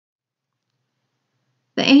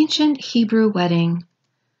The Ancient Hebrew Wedding,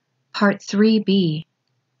 Part 3b,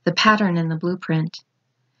 The Pattern and the Blueprint.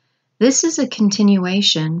 This is a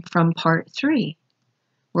continuation from Part 3,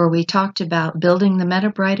 where we talked about building the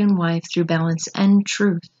meta bride and wife through balance and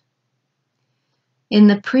truth. In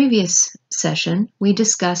the previous session, we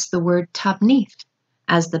discussed the word Tabnith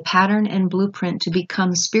as the pattern and blueprint to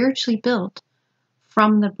become spiritually built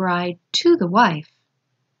from the bride to the wife,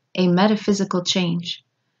 a metaphysical change.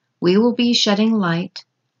 We will be shedding light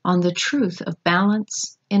on the truth of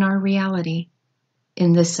balance in our reality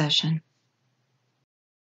in this session.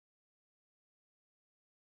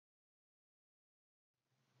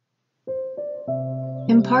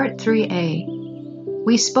 In Part 3a,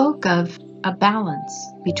 we spoke of a balance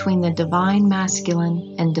between the divine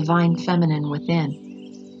masculine and divine feminine within.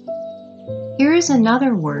 Here is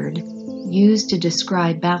another word used to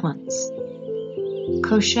describe balance: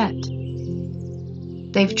 Qoshet.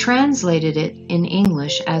 They've translated it in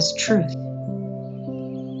English as truth.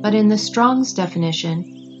 But in the Strong's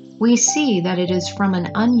definition, we see that it is from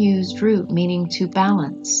an unused root meaning to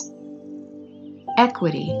balance.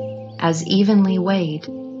 Equity, as evenly weighed.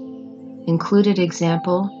 Included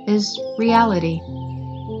example is reality.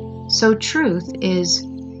 So truth is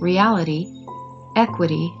reality,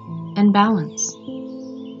 equity, and balance.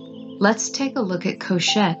 Let's take a look at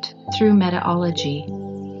Qoshet through metaology,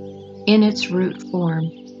 in its root form,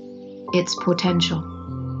 its potential.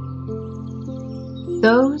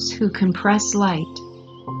 Those who compress light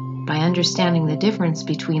by understanding the difference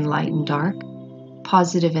between light and dark,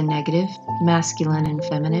 positive and negative, masculine and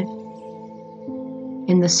feminine,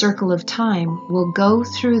 in the circle of time will go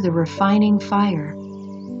through the refining fire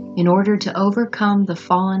in order to overcome the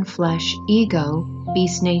fallen flesh, ego,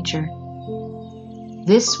 beast nature.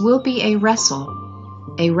 This will be a wrestle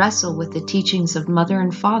with the teachings of Mother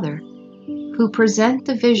and Father, who present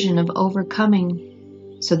the vision of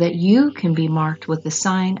overcoming so that you can be marked with the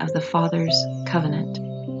sign of the Father's covenant.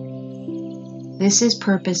 This is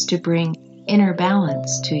purposed to bring inner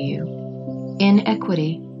balance to you, in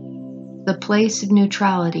equity, the place of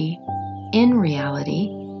neutrality in reality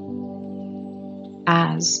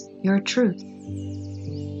as your truth.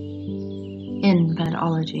 In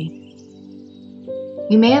methodology.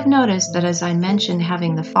 You may have noticed that as I mentioned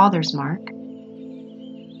having the Father's mark,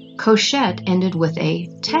 Qoshet ended with a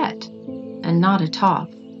tet and not a tav.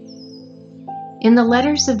 In the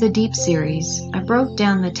Letters of the Deep series, I broke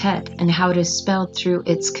down the tet and how it is spelled through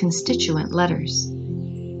its constituent letters.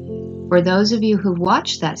 For those of you who've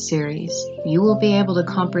watched that series, you will be able to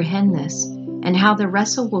comprehend this and how the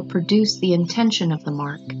wrestle will produce the intention of the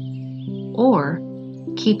mark, or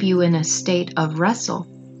keep you in a state of wrestle,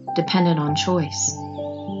 dependent on choice.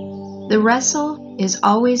 The wrestle is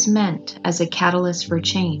always meant as a catalyst for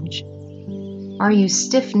change. Are you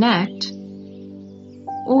stiff-necked,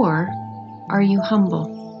 or are you humble?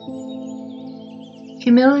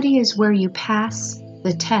 Humility is where you pass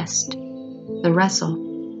the test, the wrestle.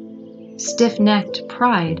 Stiff-necked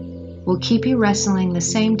pride will keep you wrestling the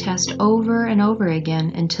same test over and over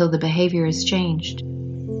again until the behavior is changed.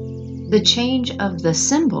 The change of the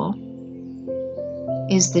symbol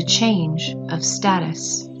is the change of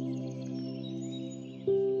status.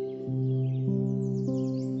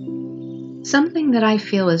 Something that I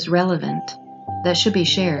feel is relevant, that should be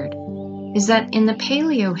shared, is that in the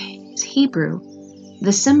Paleo Hebrew,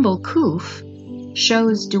 the symbol kuf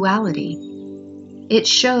shows duality. It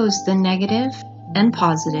shows the negative and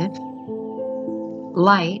positive,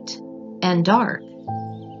 light and dark,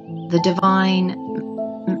 the divine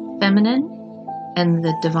feminine and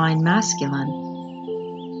the divine masculine.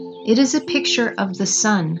 It is a picture of the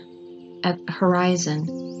sun at the horizon,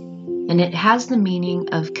 and it has the meaning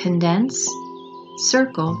of condense,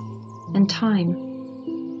 circle, and time.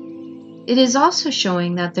 It is also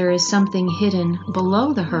showing that there is something hidden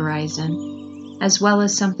below the horizon, as well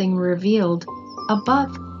as something revealed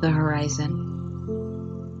above the horizon.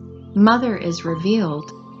 Mother is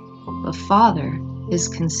revealed, but Father is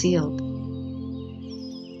concealed.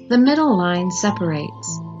 The middle line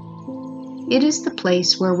separates. It is the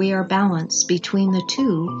place where we are balanced between the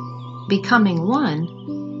two, becoming one,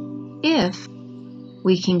 if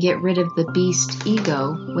we can get rid of the beast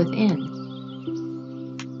ego within.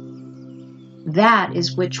 That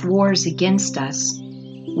is which wars against us,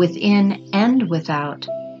 within and without,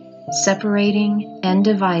 separating and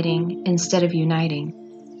dividing instead of uniting.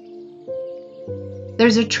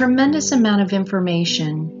 There's a tremendous amount of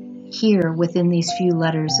information here within these few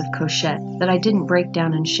letters of Qoshet that I didn't break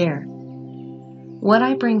down and share. What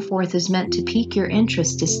I bring forth is meant to pique your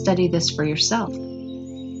interest to study this for yourself.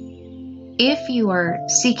 If you are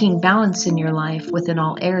seeking balance in your life within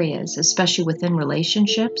all areas, especially within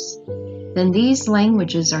relationships, then these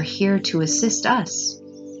languages are here to assist us.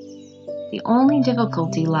 The only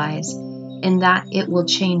difficulty lies in that it will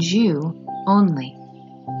change you only.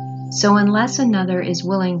 So unless another is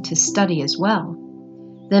willing to study as well,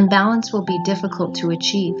 then balance will be difficult to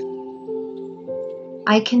achieve.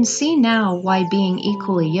 I can see now why being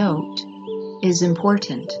equally yoked is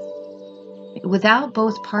important. Without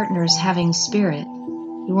both partners having spirit,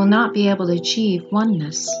 you will not be able to achieve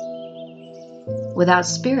oneness. Without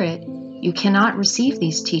spirit, you cannot receive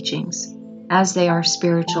these teachings, as they are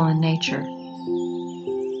spiritual in nature.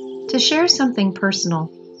 To share something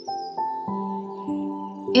personal,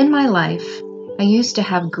 in my life, I used to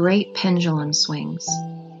have great pendulum swings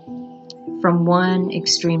from one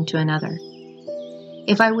extreme to another.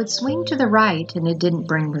 If I would swing to the right and it didn't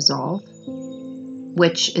bring resolve,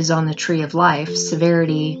 which is on the tree of life,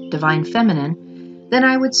 severity, divine feminine, then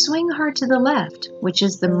I would swing hard to the left, which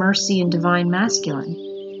is the mercy and divine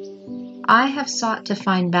masculine. I have sought to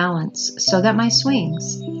find balance so that my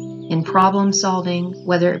swings, in problem solving,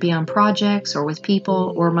 whether it be on projects or with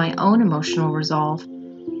people or my own emotional resolve,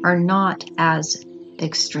 are not as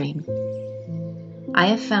extreme. I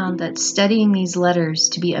have found that studying these letters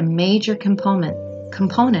to be a major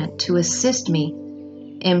component to assist me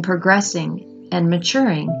in progressing and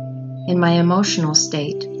maturing in my emotional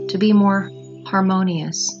state to be more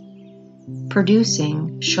harmonious,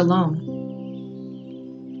 producing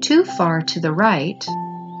shalom. Too far to the right,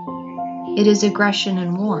 it is aggression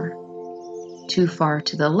and war. Too far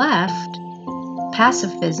to the left,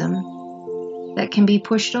 pacifism that can be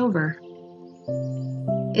pushed over.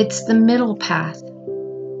 It's the middle path,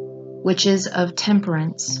 which is of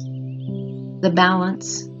temperance, the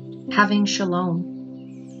balance, having shalom.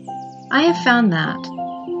 I have found that.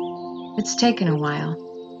 It's taken a while,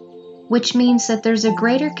 which means that there's a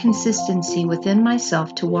greater consistency within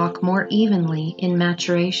myself to walk more evenly in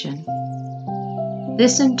maturation.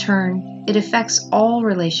 This in turn, it affects all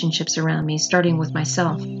relationships around me, starting with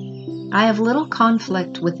myself. I have little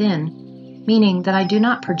conflict within, meaning that I do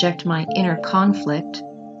not project my inner conflict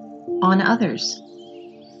on others.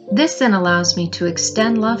 This then allows me to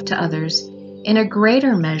extend love to others in a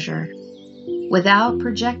greater measure without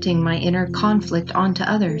projecting my inner conflict onto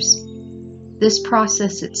others. This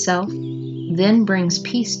process itself then brings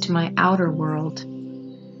peace to my outer world.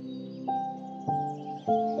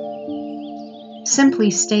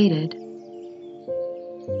 Simply stated,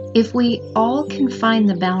 if we all can find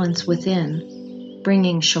the balance within,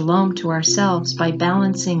 bringing shalom to ourselves by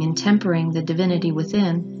balancing and tempering the divinity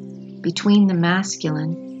within, between the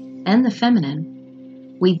masculine and the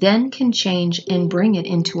feminine, we then can change and bring it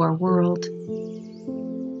into our world.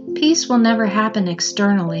 Peace will never happen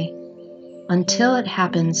externally until it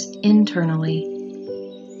happens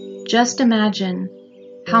internally. Just imagine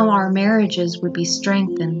how our marriages would be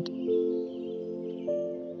strengthened.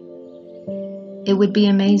 It would be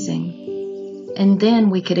amazing. And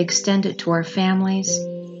then we could extend it to our families,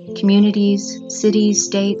 communities, cities,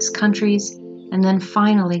 states, countries, and then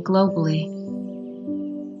finally globally.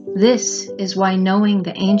 This is why knowing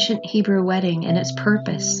the ancient Hebrew wedding and its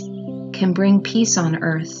purpose can bring peace on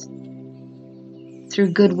earth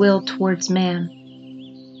through goodwill towards man.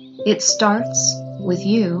 It starts with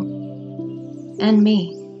you and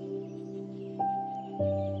me.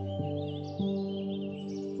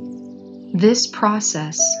 This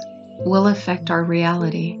process will affect our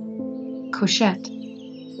reality. Qoshet.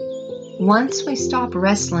 Once we stop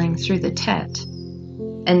wrestling through the tet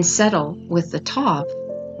and settle with the tav,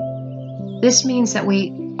 this means that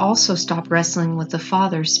we also stop wrestling with the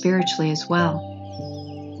Father spiritually as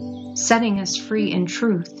well, setting us free in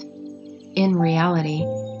truth, in reality,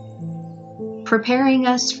 preparing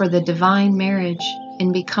us for the divine marriage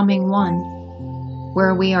in becoming one,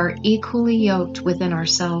 where we are equally yoked within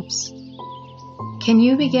ourselves. Can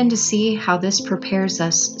you begin to see how this prepares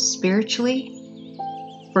us spiritually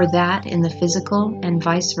for that in the physical and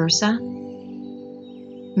vice versa?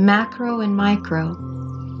 Macro and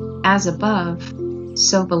micro, as above,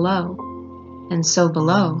 so below, and so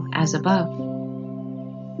below as above.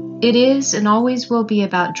 It is and always will be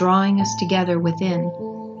about drawing us together within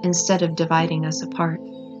instead of dividing us apart.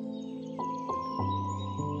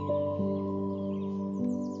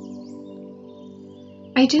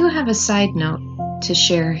 I do have a side note to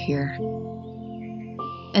share here.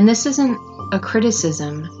 And this isn't a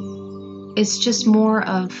criticism, it's just more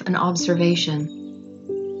of an observation.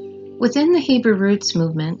 Within the Hebrew Roots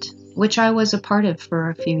movement, which I was a part of for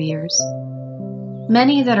a few years,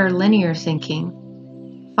 many that are linear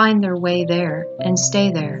thinking find their way there and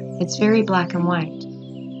stay there. It's very black and white.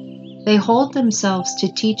 They hold themselves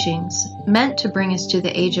to teachings meant to bring us to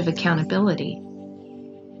the age of accountability,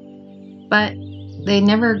 but they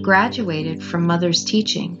never graduated from Mother's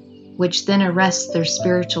teaching, which then arrests their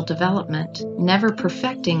spiritual development, never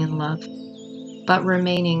perfecting in love, but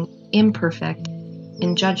remaining imperfect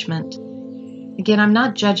in judgment. Again, I'm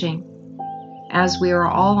not judging, as we are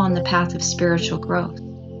all on the path of spiritual growth.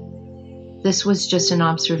 This was just an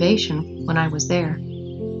observation when I was there.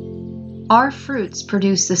 Our fruits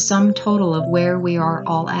produce the sum total of where we are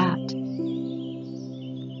all at.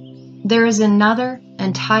 There is another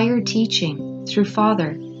entire teaching through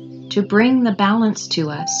Father to bring the balance to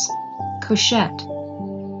us,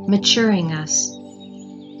 Qoshet, maturing us.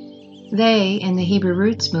 They, in the Hebrew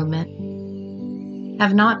Roots movement,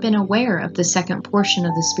 have not been aware of the second portion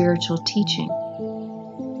of the spiritual teaching.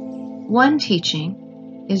 One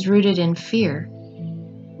teaching is rooted in fear,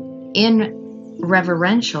 in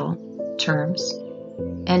reverential terms,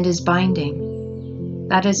 and is binding.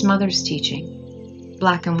 That is Mother's teaching,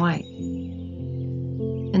 black and white.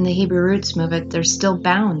 In the Hebrew Roots movement, they're still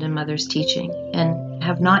bound in Mother's teaching and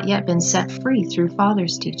have not yet been set free through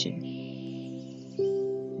Father's teaching.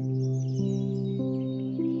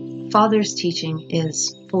 Father's teaching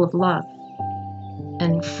is full of love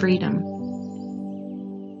and freedom.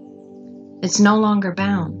 It's no longer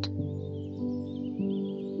bound.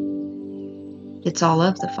 It's all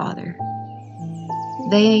of the Father.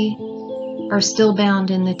 They are still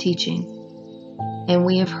bound in the teaching, and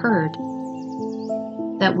we have heard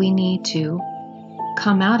that we need to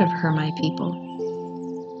come out of her, my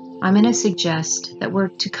people. I'm going to suggest that we're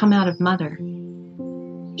to come out of Mother.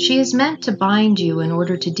 She is meant to bind you in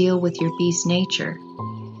order to deal with your beast nature,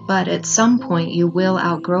 but at some point you will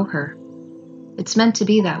outgrow her. It's meant to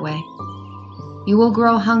be that way. You will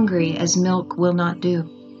grow hungry as milk will not do.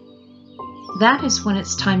 That is when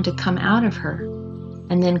it's time to come out of her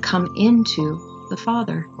and then come into the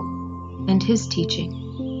Father and His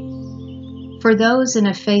teaching. For those in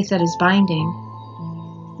a faith that is binding,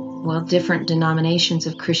 well, different denominations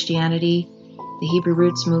of Christianity, the Hebrew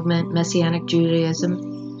Roots movement, Messianic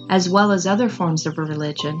Judaism, as well as other forms of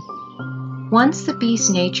religion, once the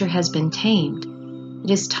beast nature has been tamed,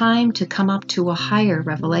 it is time to come up to a higher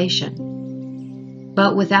revelation.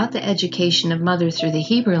 But without the education of Mother through the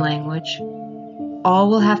Hebrew language, all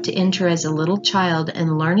will have to enter as a little child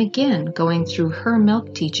and learn again, going through her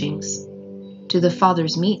milk teachings to the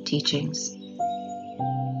Father's meat teachings.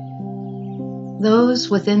 Those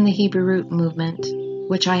within the Hebrew Root movement,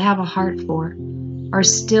 which I have a heart for, are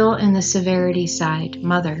still in the severity side,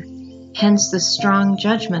 Mother, hence the strong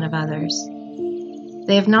judgment of others.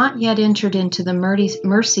 They have not yet entered into the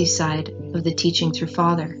mercy side of the teaching through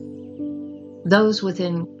Father. Those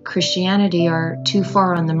within Christianity are too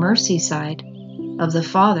far on the mercy side of the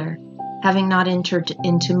Father, having not entered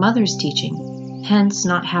into Mother's teaching, hence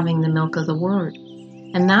not having the milk of the Word.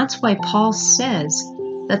 And that's why Paul says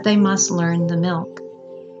that they must learn the milk.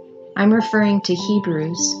 I'm referring to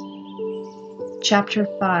Hebrews chapter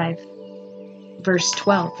 5, verse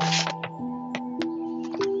 12.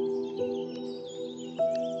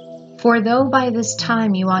 For though by this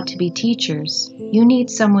time you ought to be teachers, you need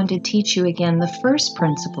someone to teach you again the first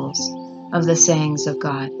principles of the sayings of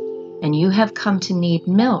God, and you have come to need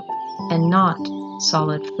milk and not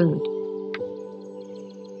solid food.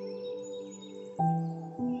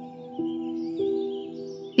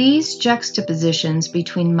 These juxtapositions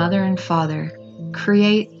between Mother and Father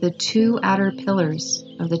create the two outer pillars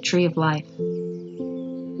of the tree of life.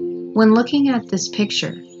 When looking at this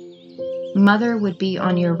picture, Mother would be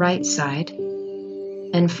on your right side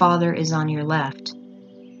and Father is on your left.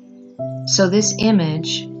 So this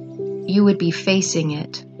image, you would be facing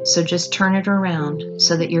it. So just turn it around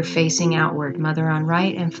so that you're facing outward, Mother on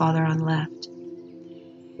right and Father on left.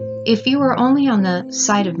 If you are only on the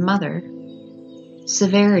side of Mother,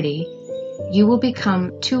 severity, you will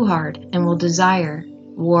become too hard and will desire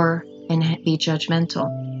war and be judgmental.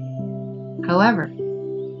 However,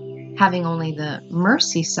 having only the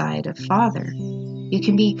mercy side of Father, you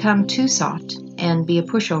can become too soft and be a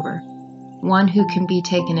pushover, one who can be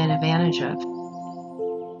taken advantage of.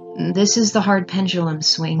 This is the hard pendulum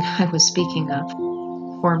swing I was speaking of,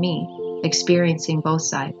 for me, experiencing both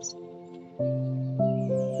sides.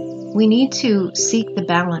 We need to seek the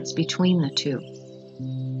balance between the two.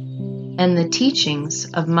 And the teachings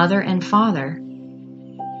of Mother and Father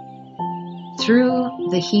through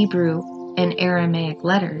the Hebrew and Aramaic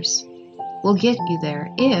letters will get you there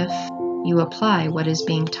if you apply what is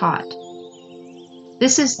being taught.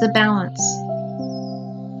 This is the balance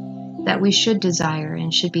that we should desire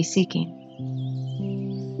and should be seeking.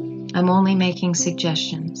 I'm only making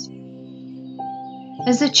suggestions.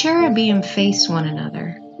 As the cherubim face one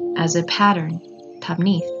another as a pattern,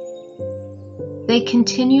 Tabnith, they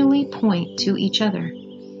continually point to each other.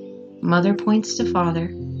 Mother points to father,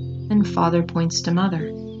 and father points to mother.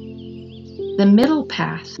 The middle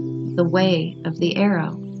path, the way of the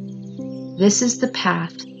arrow, this is the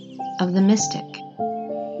path of the mystic.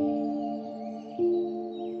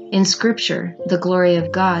 In Scripture, the glory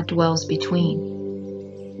of God dwells between.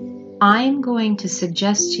 I am going to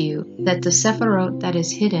suggest to you that the Sephirot that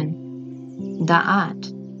is hidden, Da'at,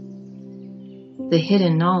 the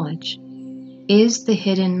hidden knowledge, is the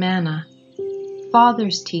hidden manna,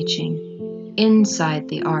 Father's teaching, inside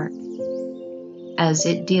the ark, as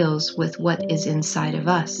it deals with what is inside of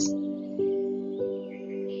us.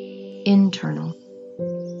 Internal.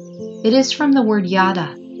 It is from the word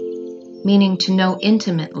yada, meaning to know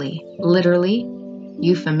intimately, literally,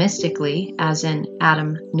 euphemistically, as in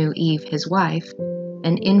Adam knew Eve, his wife,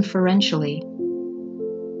 and inferentially.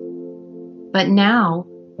 But now,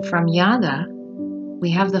 from yada, we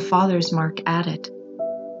have the Father's mark added.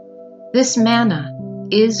 This manna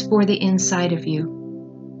is for the inside of you.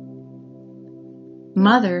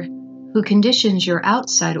 Mother, who conditions your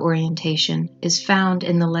outside orientation, is found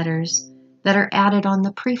in the letters that are added on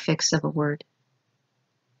the prefix of a word.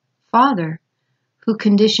 Father, who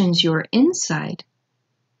conditions your inside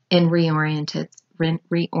and reorientates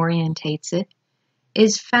it,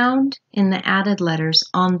 is found in the added letters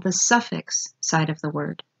on the suffix side of the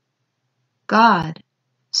word. God,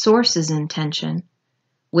 source's intention,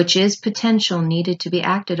 which is potential needed to be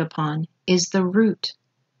acted upon, is the root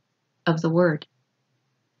of the word.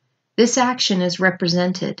 This action is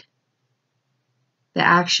represented, the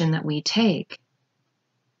action that we take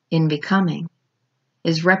in becoming,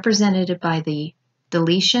 is represented by the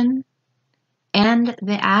deletion and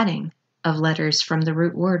the adding of letters from the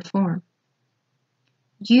root word form.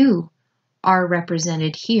 You are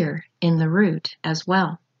represented here in the root as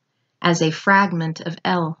well, as a fragment of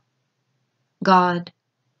El, God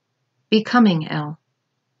becoming El.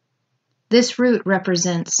 This root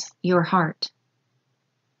represents your heart.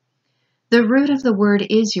 The root of the word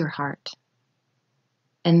is your heart,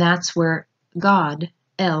 and that's where God,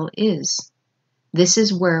 El, is. This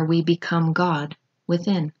is where we become God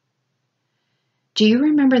within. Do you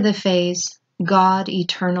remember the phase, God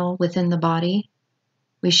eternal within the body?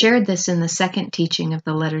 We shared this in the second teaching of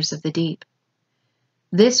the Letters of the Deep.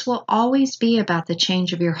 This will always be about the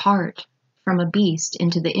change of your heart from a beast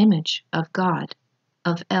into the image of God,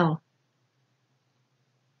 of El.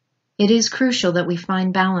 It is crucial that we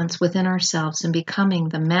find balance within ourselves in becoming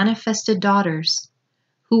the manifested daughters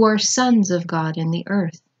who are sons of God in the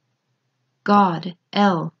earth. God,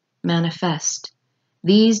 El, manifest.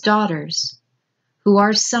 These daughters, who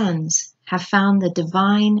are sons, have found the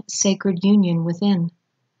divine sacred union within.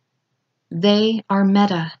 They are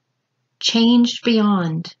meta, changed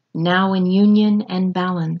beyond, now in union and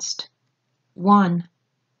balanced. One,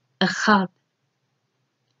 Echad.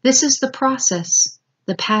 This is the process,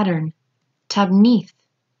 the pattern, Tabnith,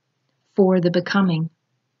 for the becoming.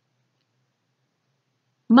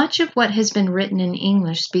 Much of what has been written in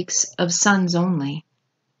English speaks of sons only,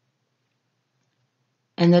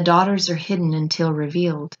 and the daughters are hidden until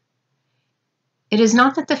revealed. It is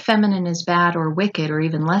not that the feminine is bad or wicked or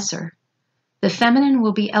even lesser. The feminine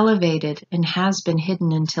will be elevated and has been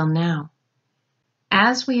hidden until now.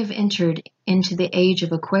 As we have entered into the age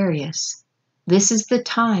of Aquarius, this is the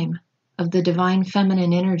time of the divine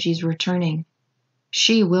feminine energies returning.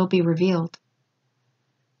 She will be revealed.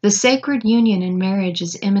 The sacred union in marriage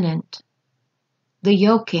is imminent. The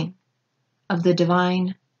yoking of the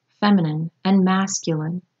divine feminine and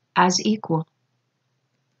masculine as equal.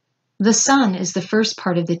 The Son is the first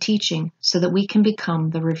part of the teaching so that we can become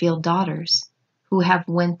the revealed daughters who have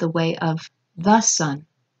went the way of the Son.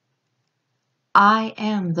 I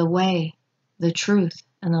am the way, the truth,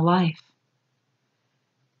 and the life.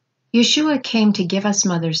 Yeshua came to give us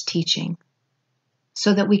Mother's teaching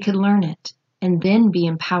so that we could learn it and then be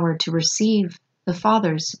empowered to receive the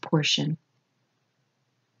Father's portion,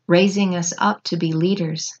 raising us up to be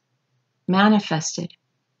leaders, manifested.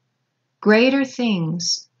 Greater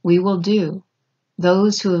things we will do,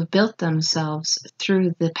 those who have built themselves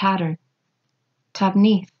through the pattern.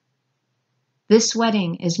 Tabnith. This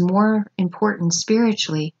wedding is more important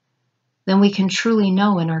spiritually than we can truly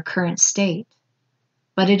know in our current state,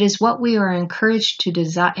 but it is what we are encouraged to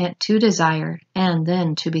desire and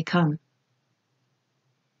then to become.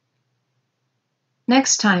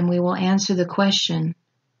 Next time we will answer the question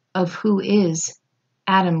of who is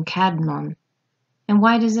Adam Kadmon and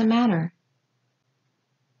why does it matter?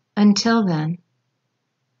 Until then,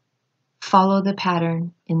 follow the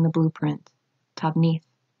pattern in the blueprint. Tabnith.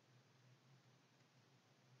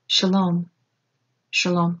 Shalom.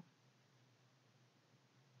 Shalom.